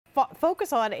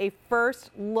focus on a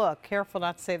first look. Careful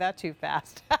not to say that too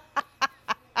fast.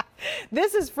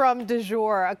 This is from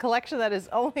Jour, a collection that is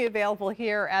only available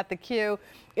here at the Q.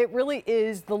 It really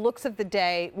is the looks of the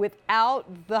day without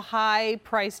the high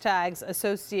price tags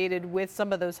associated with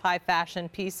some of those high fashion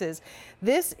pieces.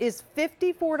 This is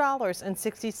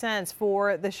 $54.60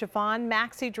 for the chiffon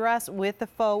maxi dress with the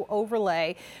faux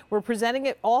overlay. We're presenting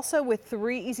it also with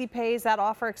 3 easy pays. That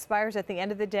offer expires at the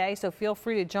end of the day, so feel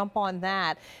free to jump on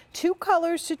that. 2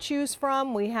 colors to choose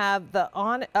from. We have the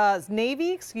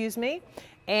navy,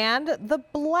 and the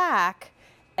black,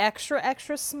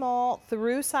 extra small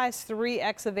through size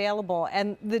 3X available.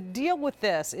 And the deal with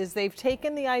this is they've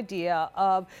taken the idea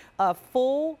of a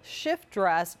full shift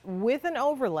dress with an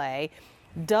overlay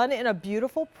done in a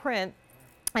beautiful print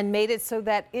and made it so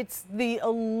that it's the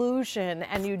illusion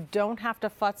and you don't have to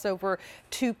futz over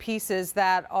 2 pieces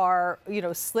that are,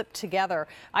 slipped together.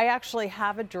 I actually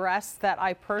have a dress that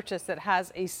I purchased that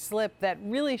has a slip that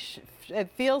really it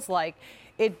feels like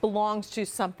it belongs to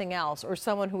something else or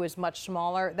someone who is much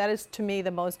smaller. That is, to me,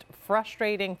 the most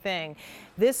frustrating thing.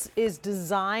 This is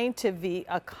designed to be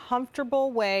a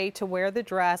comfortable way to wear the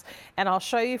dress, and I'll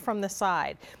show you from the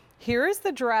side. Here is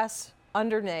the dress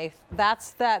underneath.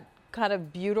 That's that kind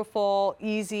of beautiful,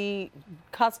 easy,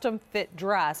 custom fit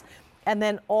dress. And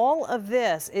then all of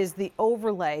this is the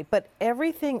overlay, but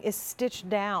everything is stitched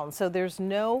down, so there's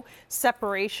no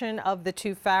separation of the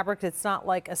 2 fabrics. It's not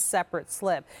like a separate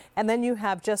slip. And then you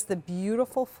have just the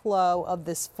beautiful flow of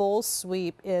this full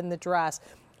sweep in the dress.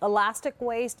 Elastic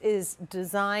waist is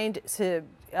designed to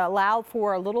allow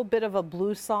for a little bit of a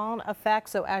blouson effect.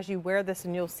 So as you wear this,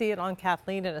 and you'll see it on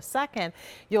Kathleen in a second,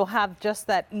 you'll have just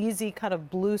that easy kind of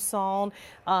blouson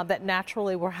that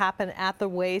naturally will happen at the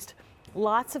waist.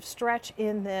 Lots of stretch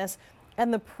in this,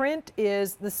 and the print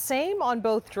is the same on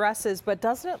both dresses, but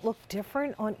doesn't it look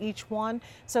different on each one?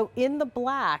 So in the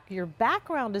black, your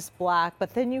background is black,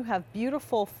 but then you have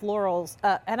beautiful florals,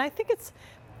 and I think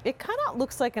it kind of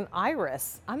looks like an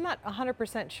iris. I'm not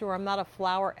 100% sure. I'm not a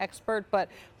flower expert, but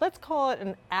let's call it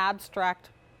an abstract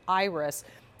iris.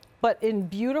 But in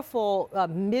beautiful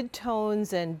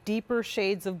mid-tones and deeper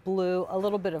shades of blue, a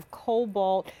little bit of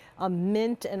cobalt, a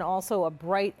mint, and also a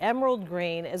bright emerald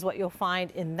green is what you'll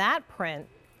find in that print.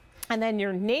 And then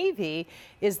your navy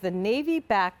is the navy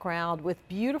background with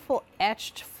beautiful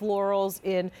etched florals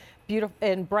in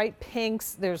bright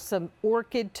pinks. There's some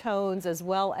orchid tones as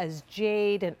well as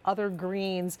jade and other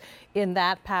greens in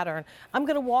that pattern. I'm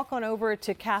going to walk on over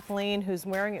to Kathleen, who's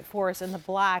wearing it for us in the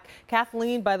black.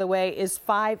 Kathleen, by the way, is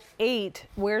 5'8",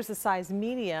 wears the size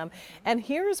medium. And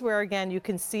here's where, again, you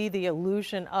can see the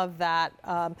illusion of that,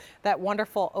 that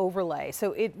wonderful overlay.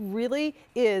 So it really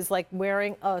is like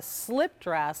wearing a slip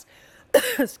dress,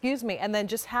 excuse me, and then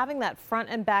just having that front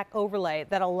and back overlay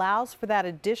that allows for that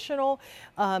additional,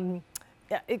 I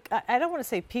don't want to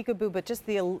say peekaboo, but just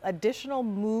the additional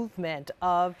movement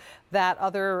of that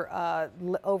other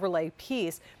overlay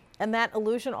piece. And that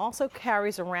illusion also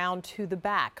carries around to the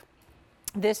back.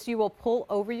 This you will pull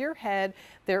over your head.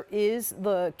 There is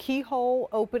the keyhole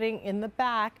opening in the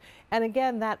back. And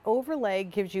again, that overlay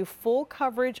gives you full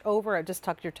coverage over, I just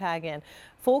tucked your tag in,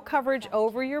 full coverage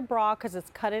over your bra because it's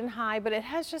cut in high, but it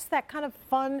has just that kind of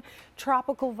fun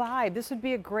tropical vibe. This would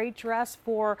be a great dress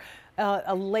for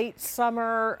a late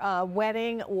summer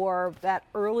wedding or that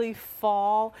early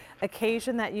fall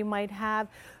occasion that you might have.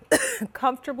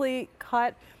 Comfortably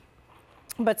cut,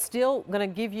 but still going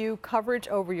to give you coverage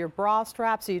over your bra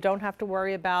strap, so you don't have to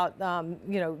worry about,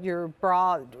 your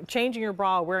bra, changing your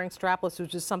bra, wearing strapless,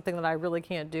 which is something that I really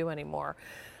can't do anymore.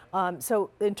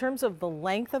 So in terms of the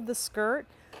length of the skirt,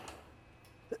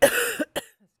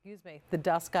 excuse me, the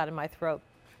dust got in my throat.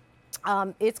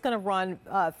 It's going to run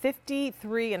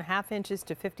 53.5 inches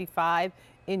to 55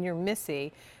 in your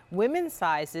Missy. Women's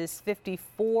sizes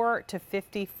 54 to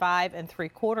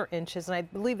 55.75 inches, and I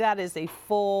believe that is a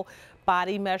full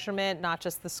body measurement, not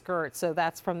just the skirt. So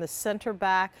that's from the center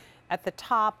back at the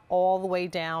top all the way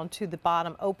down to the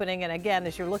bottom opening. And again,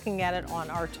 as you're looking at it on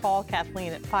our tall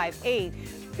Kathleen at 5'8",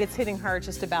 it's hitting her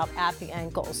just about at the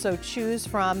ankle. So choose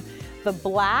from the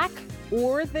black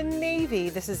or the navy.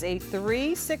 This is a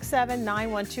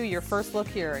 367912, your first look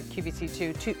here at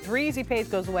QVC2. 3 easy pays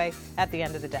goes away at the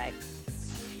end of the day.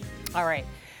 All right.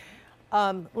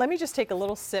 Let me just take a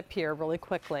little sip here really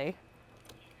quickly.